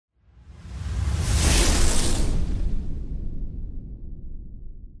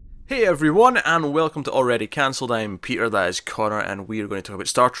Hey everyone, and welcome to Already Cancelled. I'm Peter, that is Connor, and we are going to talk about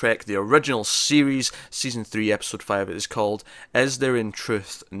Star Trek, the original series, Season 3, Episode 5. It is called Is There in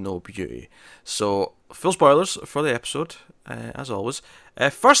Truth No Beauty? So, full spoilers for the episode, as always.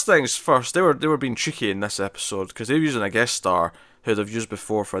 First things first, they were being cheeky in this episode, because they were using a guest star who they've used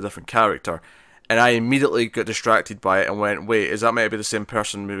before for a different character, and I immediately got distracted by it and went, wait, is that maybe the same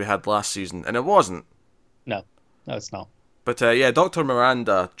person we had last season? And it wasn't. No, it's not. But yeah, Dr.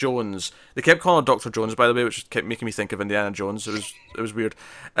 Miranda Jones. They kept calling her Dr. Jones, by the way, which kept making me think of Indiana Jones. It was weird.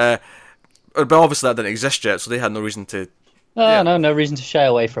 But obviously that didn't exist yet, so they had no reason to. No reason to shy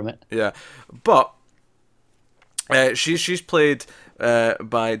away from it. Yeah, but she's played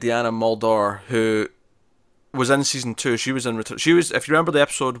by Deanna Muldaur, who was in season 2. She was in. She was, if you remember the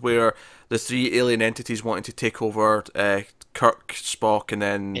episode where the three alien entities wanted to take over Kirk, Spock, and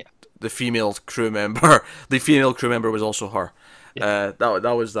then. Yeah. The female crew member. The female crew member was also her. Yeah.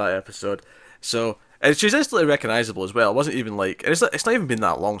 That was that episode. So and she's instantly recognizable as well. It wasn't even like it's not even been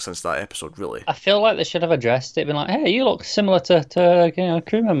that long since that episode, really. I feel like they should have addressed it, been like, "Hey, you look similar to a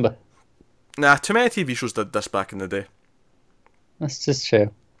crew member." Nah, too many TV shows did this back in the day. That's just true.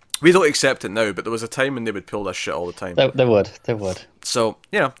 We don't accept it now, but there was a time when they would pull this shit all the time. They would. So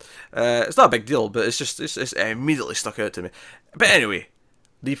it's not a big deal, but it's immediately stuck out to me. But anyway.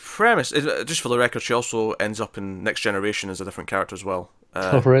 The premise, just for the record, she also ends up in Next Generation as a different character as well.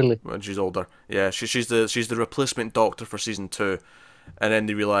 Oh, really? When she's older, yeah, she's the replacement Doctor for season 2, and then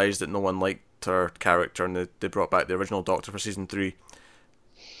they realised that no one liked her character, and they brought back the original Doctor for season 3.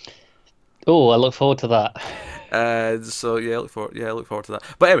 Oh, I look forward to that. So I look forward to that.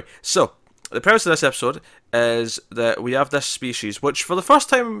 But anyway, so the premise of this episode is that we have this species, which for the first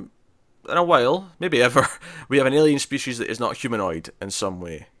time in a while, maybe ever, we have an alien species that is not humanoid in some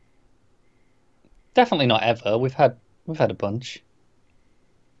way. Definitely not ever. We've had a bunch.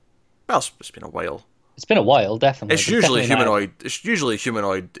 Well, it's been a while. It's been a while, definitely. It's usually definitely humanoid. It's usually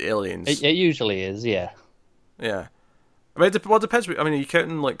humanoid aliens. It usually is, yeah. Yeah. I mean, it depends. I mean, are you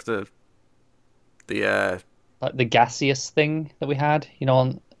counting like the like the gaseous thing that we had,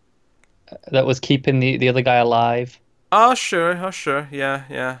 that was keeping the other guy alive. Oh sure,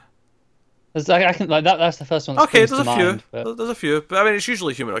 yeah. I can like that. That's the first one. That Okay, springs to mind, but... There's a few, but I mean, it's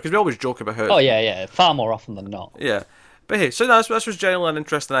usually humanoid because we always joke about how. Oh yeah, far more often than not. Yeah, but hey, so this was generally an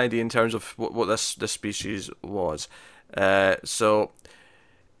interesting idea in terms of what this species was. So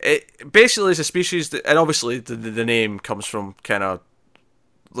it basically is a species that, and obviously the name comes from kind of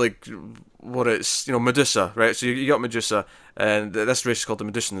like what it's Medusa, right? So you got Medusa, and this race is called the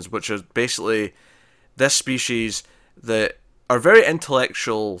Medusans, which are basically this species that are very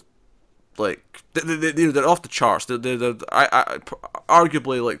intellectual. Like they're off the charts. They're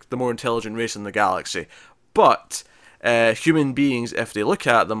arguably like the more intelligent race in the galaxy, but human beings, if they look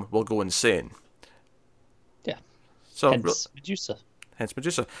at them, will go insane. Yeah. So hence Medusa. Hence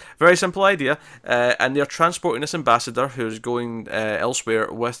Medusa. Very simple idea, and they're transporting this ambassador who's going elsewhere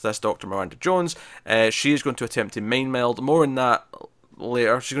with this Dr. Miranda Jones. She is going to attempt to mind meld. More on that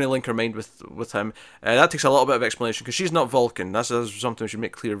later. She's going to link her mind with him. That takes a little bit of explanation because she's not Vulcan. That's something we should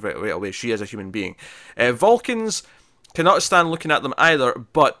make clear right away. She is a human being. Vulcans cannot stand looking at them either,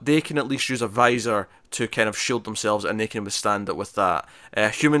 but they can at least use a visor to kind of shield themselves, and they can withstand it with that.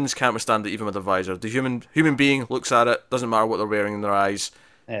 Humans can't withstand it even with a visor. The human being looks at it, doesn't matter what they're wearing in their eyes.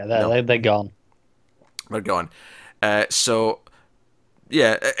 Yeah, they're gone. They're gone. So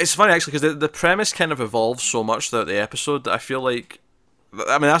yeah, it's funny actually because the premise kind of evolves so much throughout the episode that I feel like.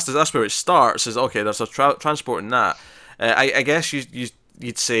 I mean, that's where it starts. Is okay. There's a transport in that. I guess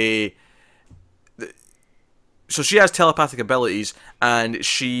you'd say. So she has telepathic abilities, and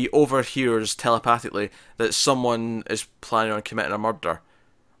she overhears telepathically that someone is planning on committing a murder,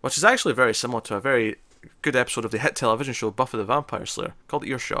 which is actually very similar to a very good episode of the hit television show Buffy the Vampire Slayer called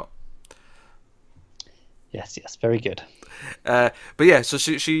Earshot. Yes, very good. But yeah, so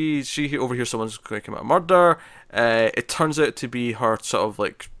she overhears someone's going to commit a murder. It turns out to be her sort of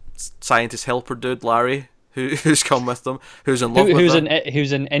like scientist helper dude, Larry, who's come with them, who's in love with them.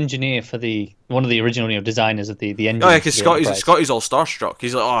 Who's an engineer for one of the original designers of the engine. Oh yeah, because Scotty's all starstruck.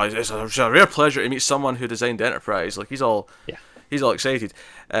 He's like, oh, it's a rare pleasure to meet someone who designed Enterprise. Like he's all excited.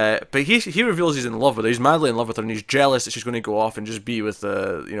 But he reveals he's in love with her. He's madly in love with her, and he's jealous that she's going to go off and just be with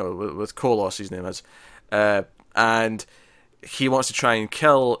with Kolos, his name is, and he wants to try and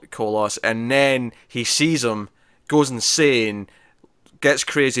kill Kolos, and then he sees him, goes insane, gets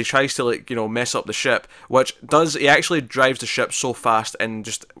crazy, tries to like mess up the ship, which does he actually drives the ship so fast in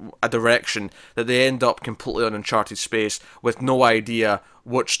just a direction that they end up completely on uncharted space with no idea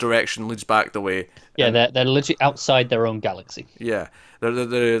which direction leads back the way. Yeah, And, they're legit outside their own galaxy. yeah,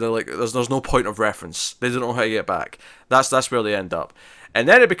 they're like there's no point of reference. They don't know how to get back. That's where they end up, and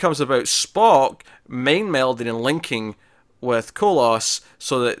then it becomes about Spock mind melding and linking with Kolos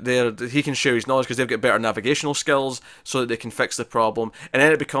so that he can share his knowledge because they've got better navigational skills so that they can fix the problem. And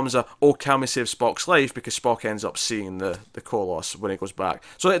then it becomes can we save Spock's life, because Spock ends up seeing the Kolos when he goes back.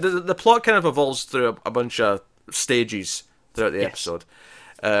 So the plot kind of evolves through a bunch of stages throughout the episode.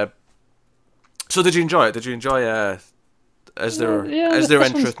 So did you enjoy it? Did you enjoy Is there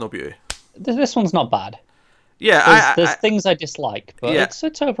in truth no beauty? This one's not bad. Yeah, there's things I dislike, but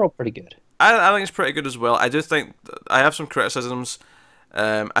it's overall pretty good. I think it's pretty good as well. I do think I have some criticisms.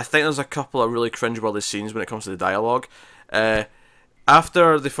 I think there's a couple of really cringeworthy scenes when it comes to the dialogue.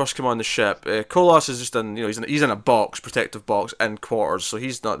 After they first come on the ship, Kolos is just in he's in a box, protective box in quarters, so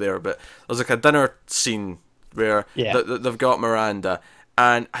he's not there. But there's like a dinner scene where they've got Miranda,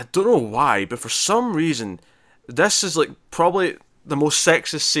 and I don't know why, but for some reason, this is like probably the most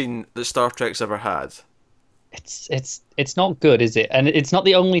sexist scene that Star Trek's ever had. It's not good, is it? And it's not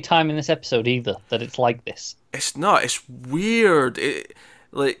the only time in this episode either that it's like this. It's not. It's weird. And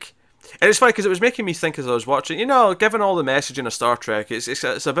it's funny because it was making me think as I was watching. Given all the messaging of Star Trek, it's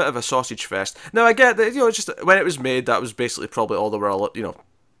a bit of a sausage fest. Now I get that. It's just when it was made, that was basically probably all the world.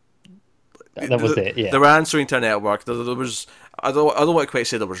 That was it. Yeah. They were answering to a network. There was. I don't want to quite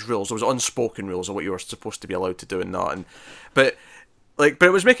say there was rules. There was unspoken rules of what you were supposed to be allowed to do and not. But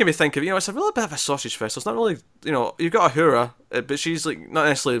it was making me think of, it's a little bit of a sausage fest. It's not really, you've got Uhura, but she's like not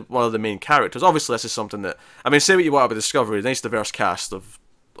necessarily one of the main characters. Obviously, this is something that, say what you want about Discovery, nice diverse cast of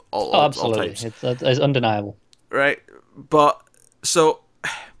all absolutely. Types. It's undeniable. Right, but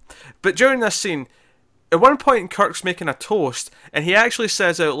during this scene, at one point Kirk's making a toast, and he actually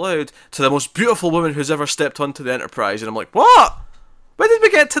says out loud, "To the most beautiful woman who's ever stepped onto the Enterprise," and I'm like, what? When did we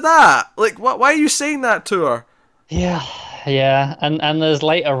get to that? Like, why are you saying that to her? Yeah, and there's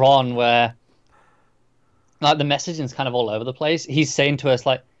later on where like the messaging's kind of all over the place. He's saying to us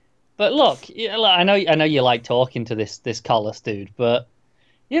like, "But look, I know you like talking to this Collis dude, but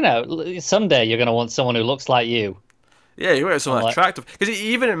someday you're gonna want someone who looks like you." Yeah, you want someone attractive, because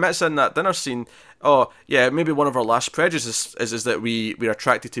he even admits in that dinner scene, "Oh yeah, maybe one of our last prejudices is that we're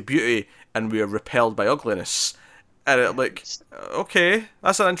attracted to beauty and we are repelled by ugliness." And I'm like, okay,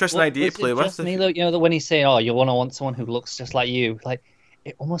 that's an interesting idea to play with. Me, that when he's saying, "Oh, you want someone who looks just like you," like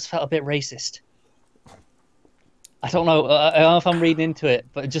it almost felt a bit racist. I don't know. I don't know if I'm reading into it,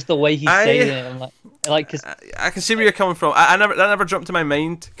 but just the way he's saying it, I'm like, cause I can see where you're coming from. That never jumped to my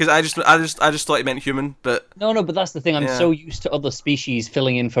mind because I just thought he meant human, but no, but that's the thing. I'm so used to other species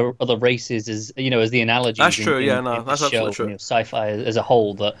filling in for other races as the analogy. That's true. That's absolutely true. Sci-fi as a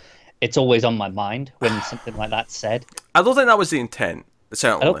whole, that it's always on my mind when something like that's said. I don't think that was the intent.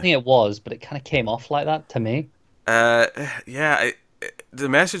 Certainly. I don't think it was, but it kind of came off like that to me. The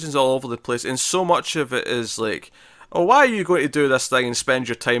messaging's all over the place, and so much of it is like, "Oh, why are you going to do this thing and spend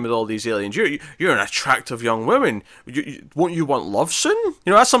your time with all these aliens? You're an attractive young woman. Won't you want love soon?"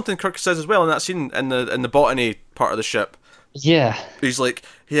 That's something Kirk says as well in that scene in the botany part of the ship. Yeah. He's like,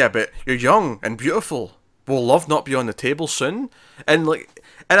 "Yeah, but you're young and beautiful. Will love not be on the table soon?"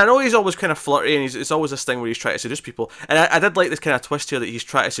 And I know he's always kind of flirty, and it's always this thing where he's trying to seduce people. And I did like this kind of twist here that he's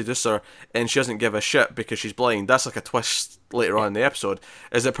trying to seduce her, and she doesn't give a shit because she's blind. That's like a twist later on in the episode.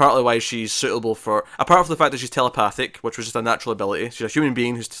 Is it partly why she's suitable for, apart from the fact that she's telepathic, which was just a natural ability. She's a human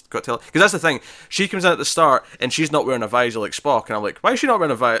being who's got because that's the thing. She comes in at the start and she's not wearing a visor like Spock, and I'm like, why is she not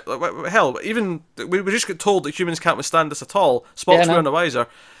wearing a visor? Like, hell, even we just get told that humans can't withstand this at all. Spock's wearing a visor.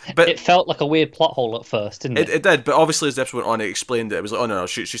 But it felt like a weird plot hole at first, didn't it? It did, but obviously as the episode went on, it explained it. It was like, oh no,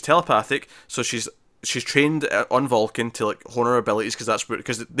 she's telepathic, so she's trained on Vulcan to like hone her abilities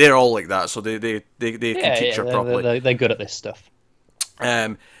because they're all like that, so they can teach her properly. They're good at this stuff.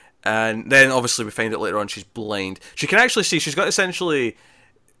 And then obviously we find out later on she's blind. She can actually see. She's got essentially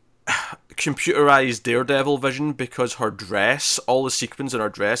computerized Daredevil vision because her dress, all the sequins in her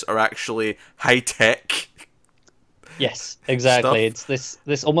dress, are actually high tech. Yes, exactly. Stuff. It's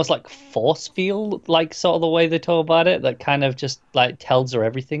this almost like force field, like sort of the way they talk about it, that kind of just like tells her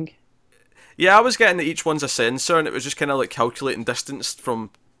everything. Yeah, I was getting that each one's a sensor, and it was just kind of like calculating distance from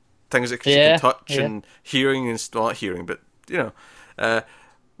things that she can touch and hearing and not hearing, but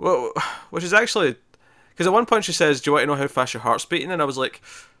which is actually because at one point she says, "Do you want to know how fast your heart's beating?" And I was like,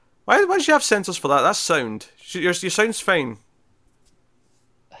 why does she have sensors for that? That's sound. Your sound's fine.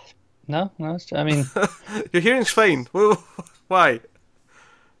 No, I mean, your hearing's fine. Why?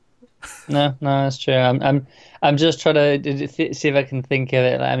 No, no, that's true. I'm just trying to see if I can think of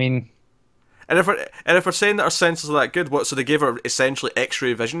it. I mean, And if we're saying that our senses are that good, what? So they gave her essentially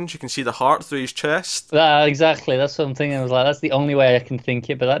X-ray vision. She can see the heart through his chest. exactly. That's what I'm thinking. I was like, that's the only way I can think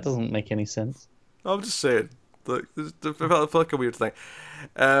it, but that doesn't make any sense. I'm just saying. Like, I felt like a weird thing.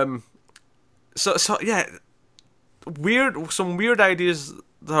 Um, so yeah, weird. Some weird ideas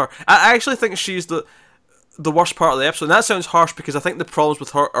there. I actually think she's the worst part of the episode. And that sounds harsh because I think the problems with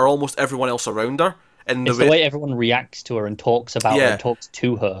her are almost everyone else around her. In It's the way everyone reacts to her and talks about her Yeah. and talks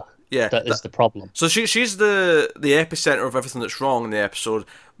to her Yeah, that is the problem. so she's the epicenter of everything that's wrong in the episode,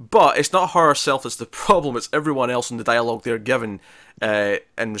 but it's not her herself that's the problem. It's everyone else in the dialogue they're given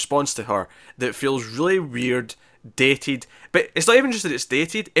in response to her that feels really weird, dated. But it's not even just that it's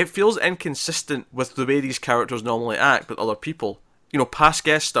dated; it feels inconsistent with the way these characters normally act with other people. You know, past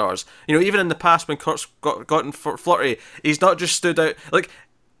guest stars. You know, even in the past when Kurt's gotten flirty, he's not just stood out like.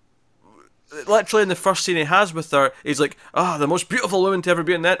 Literally in the first scene he has with her, he's like, the most beautiful woman to ever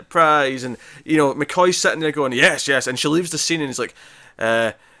be in the Enterprise, and you know, McCoy's sitting there going, yes, yes, and she leaves the scene and he's like,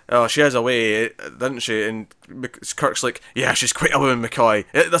 oh, she has a way, doesn't she? And Kirk's like, yeah, she's quite a woman, McCoy.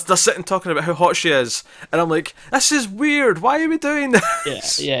 They're sitting talking about how hot she is, and I'm like, this is weird, why are we doing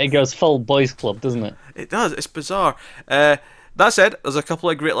this? Yeah, it goes full boys club, doesn't it? It does, it's bizarre. That said, there's a couple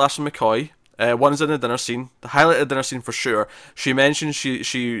of great laughs from McCoy. One's in the dinner scene, the highlighted dinner scene for sure. She mentions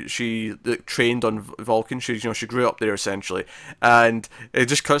she like, trained on Vulcan. She grew up there essentially, and it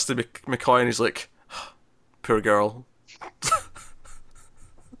just cuts to McCoy and he's like, "Poor girl."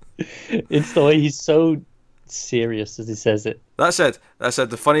 It's the way he's so serious as he says it. That said,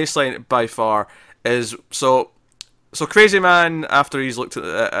 the funniest line by far is so Crazy Man, after he's looked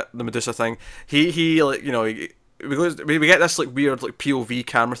at the Medusa thing, he like we get this like weird like POV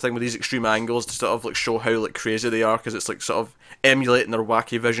camera thing with these extreme angles to sort of like show how like crazy they are because it's like sort of emulating their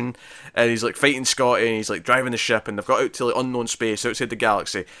wacky vision. And he's like fighting Scotty and he's like driving the ship and they've got out to like unknown space outside the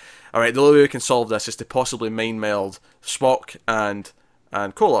galaxy. All right, the only way we can solve this is to possibly mind meld Spock and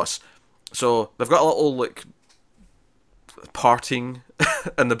Kolos. So they've got a little like parting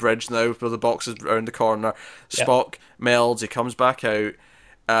in the bridge now where the box is around the corner. Spock melds, he comes back out,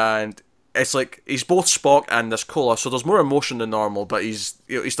 and it's like he's both Spock and this Kolos, so there's more emotion than normal, but he's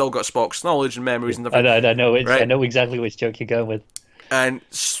still got Spock's knowledge and memories and everything. I know right? I know exactly which joke you're going with. And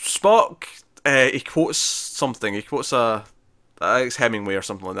Spock, he quotes something. He quotes I think it's Hemingway or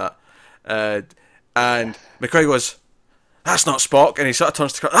something like that. And McCoy goes, "That's not Spock," and he sort of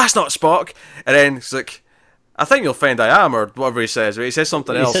turns to Kirk, "That's not Spock," and then he's like, "I think you'll find I am," or whatever he says. But he says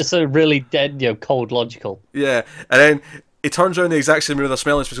something else. He says so really dead, cold, logical. Yeah, and then he turns around the exact same room with a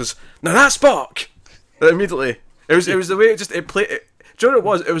smelling and goes, "Now that's Spock!" And immediately, it was the way it played. Do you know what it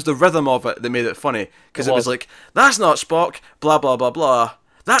was? It was the rhythm of it that made it funny because it was like, "That's not Spock," blah blah blah blah.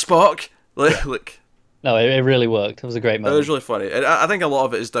 That's Spock. Like. No, it really worked. It was a great moment. It was really funny. I think a lot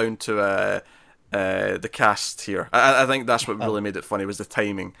of it is down to the cast here. I think that's what really made it funny was the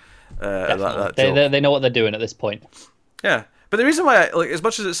timing. That they know what they're doing at this point. Yeah, but the reason why, as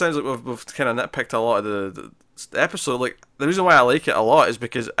much as it sounds like we've kind of nitpicked a lot of the episode, like the reason why I like it a lot is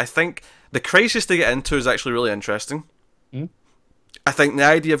because I think the crisis they get into is actually really interesting. Mm. I think the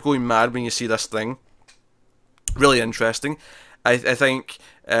idea of going mad when you see this thing, really interesting. I think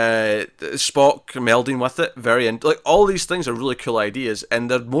Spock melding with it, like all these things are really cool ideas,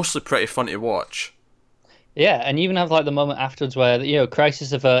 and they're mostly pretty fun to watch. Yeah, and you even have like the moment afterwards where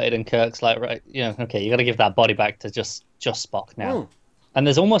crisis averted and Kirk's like, right, okay, you got to give that body back to just Spock now, and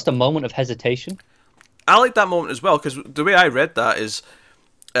there's almost a moment of hesitation. I like that moment as well because the way I read that is,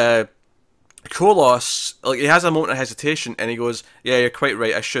 Kolos, like he has a moment of hesitation and he goes, "Yeah, you're quite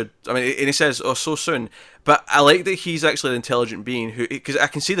right. I should." I mean, and he says, "Oh, so soon." But I like that he's actually an intelligent being who, because I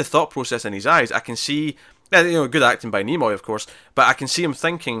can see the thought process in his eyes. I can see, good acting by Nimoy, of course, but I can see him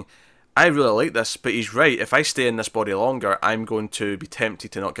thinking, "I really like this, but he's right. If I stay in this body longer, I'm going to be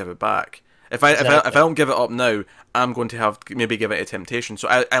tempted to not give it back. If I don't give it up now, I'm going to have maybe give it a temptation." So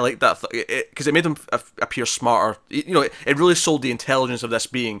I like that because it made him appear smarter. It really sold the intelligence of this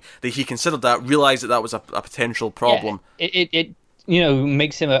being that he considered that, realized that was a potential problem. Yeah, it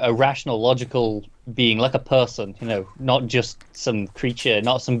makes him a rational, logical being, like a person. Not just some creature,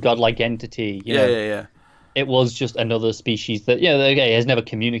 not some godlike entity. Yeah. It was just another species that has never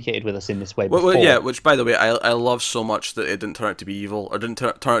communicated with us in this way before. Well, yeah, which by the way, I love so much that it didn't turn out to be evil or didn't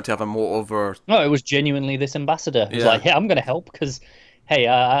turn out to have a motive or. No, it was genuinely this ambassador. He was like, "Hey, I'm going to help because, hey,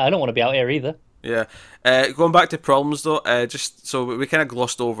 I don't want to be out here either." Yeah, going back to problems though, just so we kind of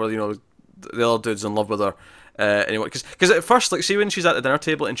glossed over, the other dude's in love with her. Anyway, because at first, like, see when she's at the dinner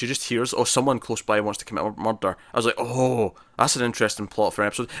table and she just hears, oh, someone close by wants to commit a murder. I was like, oh, that's an interesting plot for an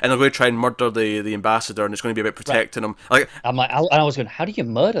episode. And they're going to try and murder the ambassador, and it's going to be about protecting him. Like, I'm like, I was going, how do you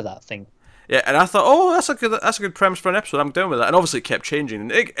murder that thing? Yeah, and I thought, oh, that's a good premise for an episode. I'm down with that. And obviously, it kept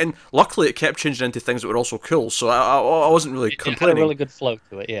changing, and luckily, it kept changing into things that were also cool. So I wasn't really complaining. It had a really good flow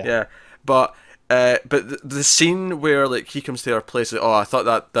to it, yeah. Yeah, but the scene where like he comes to her place, like, oh, I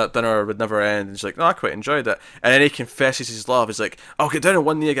thought that dinner would never end, and she's like, no, I quite enjoyed it. And then he confesses his love. He's like, I'll get down on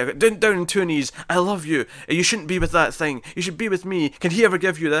one knee, get down on two knees. I love you. You shouldn't be with that thing. You should be with me. Can he ever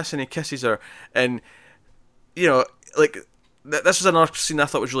give you this? And he kisses her, and you know, like this was another scene I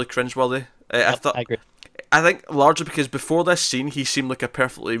thought was really cringeworthy. I agree. I think largely because before this scene, he seemed like a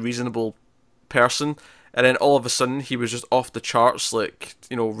perfectly reasonable person, and then all of a sudden, he was just off the charts, like,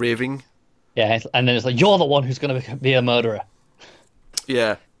 you know, raving. Yeah, and then it's like, you're the one who's going to be a murderer.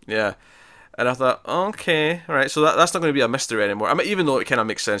 Yeah. And I thought, okay, all right, so that's not going to be a mystery anymore. I mean, even though it kind of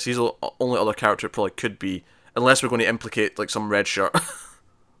makes sense, he's the only other character it probably could be, unless we're going to implicate, like, some red shirt.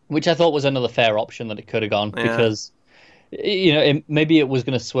 Which I thought was another fair option that it could have gone, because, you know, maybe it was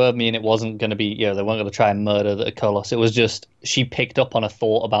going to swerve me and it wasn't going to be, you know, they weren't going to try and murder the Kolos. It was just, she picked up on a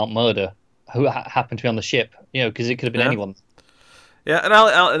thought about murder, who happened to be on the ship, you know, because it could have been anyone. Yeah,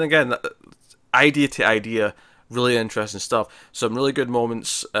 and again, idea to idea, really interesting stuff. Some really good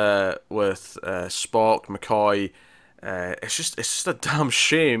moments with Spock, McCoy. It's just a damn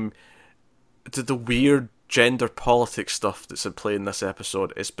shame the weird gender politics stuff that's in play in this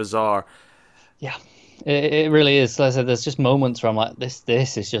episode. It's bizarre. Yeah, it really is. Like I said, there's just moments where I'm like, this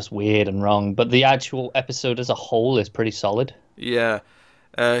is just weird and wrong. But the actual episode as a whole is pretty solid. Yeah.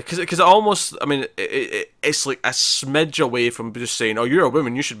 Because it almost, I mean, it's like a smidge away from just saying, oh, you're a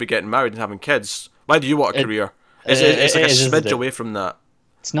woman, you should be getting married and having kids. Why do you want a career? It's like a smidge away from that.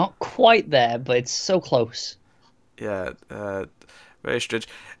 It's not quite there, but it's so close. Yeah, very strange.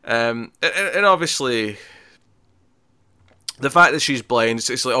 And obviously, the fact that she's blind,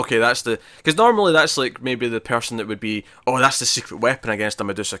 it's like, okay, that's the... Because normally that's like maybe the person that would be, oh, that's the secret weapon against a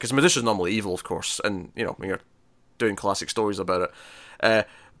Medusa. Because Medusa's normally evil, of course, and, you know, when you're doing classic stories about it.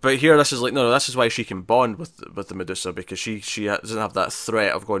 But here, this is like, no, this is why she can bond with the Medusa, because she doesn't have that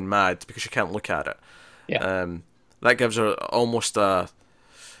threat of going mad because she can't look at it. Yeah. That gives her almost a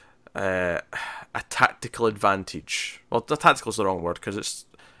tactical advantage. Well, the tactical is the wrong word, because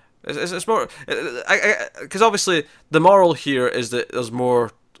it's more, because obviously the moral here is that there's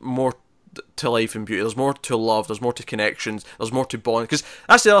more to life and beauty. There's more to love. There's more to connections. There's more to bond. Because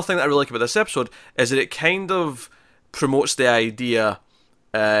that's the other thing that I really like about this episode, is that it kind of promotes the idea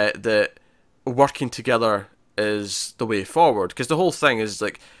that working together is the way forward. Because the whole thing is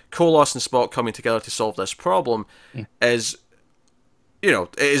like Kolos and Spock coming together to solve this problem is, you know,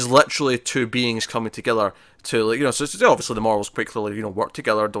 it is literally two beings coming together to, like, you know, so it's obviously the morals quite clearly, you know, work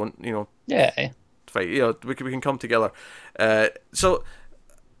together, don't, you know, fight, you know, we can come together. So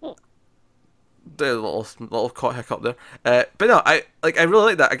the little caught hiccup there, but no, I really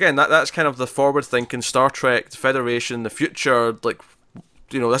like that. Again, that's kind of the forward thinking Star Trek, the Federation, the future. Like,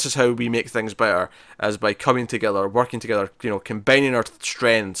 you know, this is how we make things better, as by coming together, working together, you know, combining our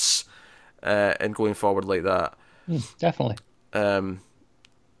strengths, and going forward like that. Definitely.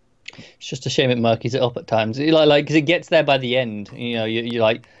 It's just a shame it murkies it up at times. Like, because it gets there by the end. You know, you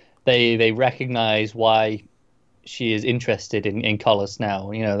like they recognize why she is interested in Kolos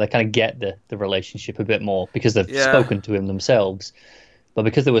now. You know, they kind of get the relationship a bit more because they've spoken to him themselves. But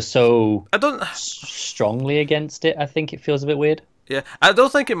because they were so strongly against it, I think it feels a bit weird. Yeah, I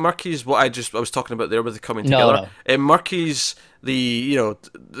don't think it murkies what I was talking about there with the coming together. No. It murkies the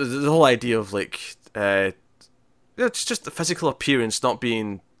whole idea of like it's just the physical appearance not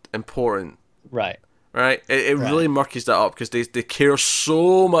being important. Right. It really murkies that up because they care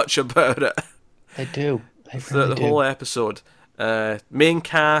so much about it. They do. The whole episode. Main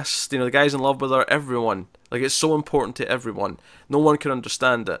cast, you know, the guys in love with her, everyone. Like, it's so important to everyone. No one can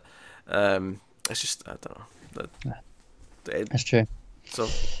understand it. It's just, I don't know. That's true. So,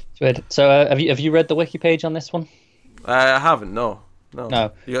 it's weird. So, have you read the wiki page on this one? I haven't. No. You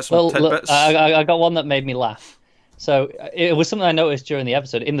got some tidbits? Look, I got one that made me laugh. So it was something I noticed during the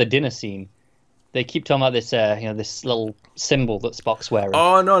episode in the dinner scene. They keep talking about this, this little symbol that Spock's wearing.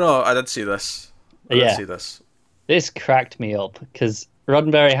 Oh no! I did see this. I did see this. This cracked me up because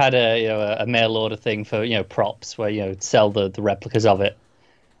Roddenberry had a mail order thing for props where sell the replicas of it,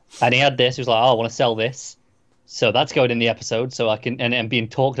 and he had this. He was like, "Oh, I want to sell this." So that's going in the episode, so I can and being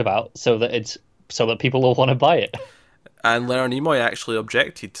talked about, so that people will want to buy it. And Leonard Nimoy actually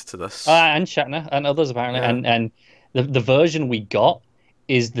objected to this, and Shatner and others apparently, and the version we got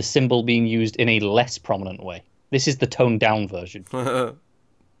is the symbol being used in a less prominent way. This is the toned down version. I'm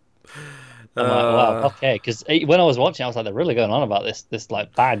like, wow, okay. Because when I was watching, I was like, they're really going on about this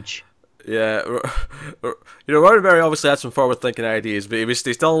like badge. Yeah, Roddenberry obviously had some forward-thinking ideas, but he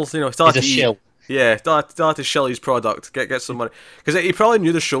still, still had He's a to shill. Yeah, still had to shill his product, get some money, because he probably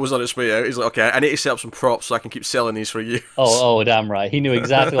knew the show was on its way out. He's like, okay, I need to set up some props so I can keep selling these for you. Oh, damn right. He knew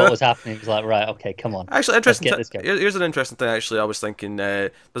exactly what was happening. He was like, right, okay, come on. Actually, interesting. Let's get this going. Here's an interesting thing. Actually, I was thinking.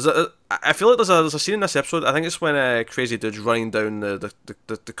 I feel like there's a scene in this episode. I think it's when Crazy Dude's running down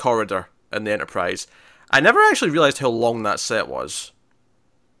the corridor in the Enterprise. I never actually realized how long that set was.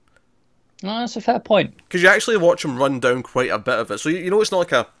 No, that's a fair point. Because you actually watch him run down quite a bit of it. So you know it's not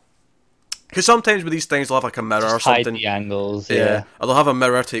like a... Because sometimes with these things they'll have like a mirror Just or something. hide the angles, yeah. Or they'll have a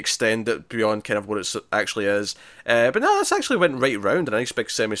mirror to extend it beyond kind of what it actually is. But no, this actually went right round in a nice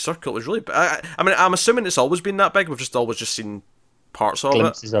big semicircle. It was really... I mean, I'm assuming it's always been that big. We've just always just seen parts of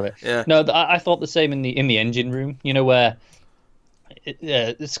Glimpses of it. Yeah. No, I thought the same in the engine room. You know, where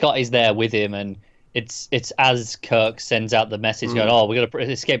Scott is there with him, and it's as Kirk sends out the message going, "Oh, we got to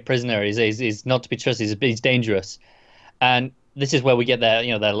escape prisoner. He's not to be trusted. He's dangerous." And this is where we get their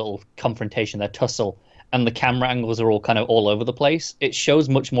little confrontation, their tussle, and the camera angles are all kind of all over the place. It shows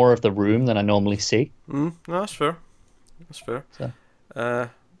much more of the room than I normally see. No, that's fair. That's fair. So. But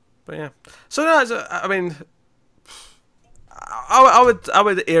yeah. So no, I mean, I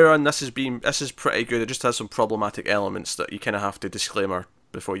would err on this is pretty good. It just has some problematic elements that you kind of have to disclaimer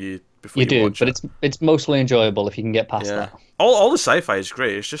before you do, watch but it. it's mostly enjoyable if you can get past that. All the sci-fi is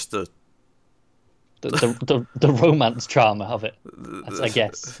great. It's just the romance drama of it, I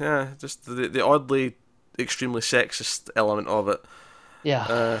guess. Yeah, just the oddly extremely sexist element of it.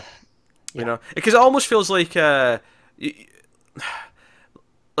 Yeah. You know, because it almost feels like like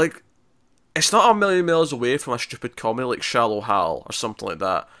it's not a million miles away from a stupid comedy like Shallow Hal or something like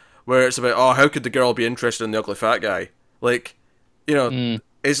that, where it's about, oh, how could the girl be interested in the ugly fat guy? Like,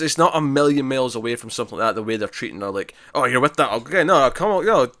 it's not a million miles away from something like that. The way they're treating her, like, oh, you're with that ugly guy? No, come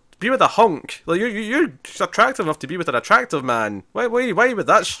on, be with a hunk. Like you're attractive enough to be with an attractive man. Why with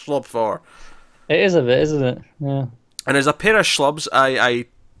that schlub for? It is a bit, isn't it? Yeah. And as a pair of schlubs, I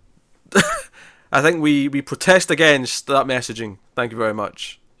I think we protest against that messaging. Thank you very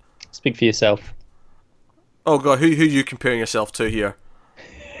much. Speak for yourself. Oh god, who are you comparing yourself to here?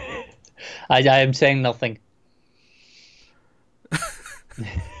 I am saying nothing.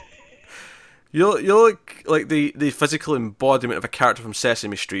 You look like the physical embodiment of a character from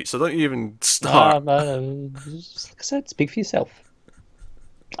Sesame Street, so don't you even start. No, like I said, speak for yourself.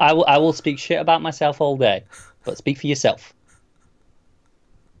 I will speak shit about myself all day, but speak for yourself.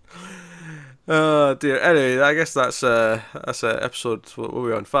 Oh dear. Anyway, I guess that's episode. What were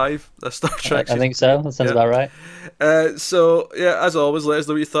we on? 5? That's Star Trek. I think so. That sounds about right. So yeah, as always, let us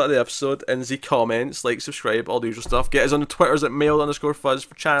know what you thought of the episode in the comments. Like, subscribe, all the usual stuff. Get us on the Twitters at mail_fuzz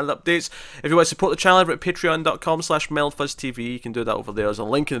for channel updates. If you want to support the channel, over at patreon.com/mailfuzztv. You can do that over there. There's a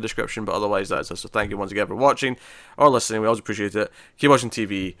link in the description. But otherwise, that's it. So thank you once again for watching or listening. We always appreciate it. Keep watching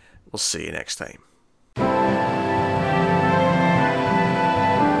TV. We'll see you next time.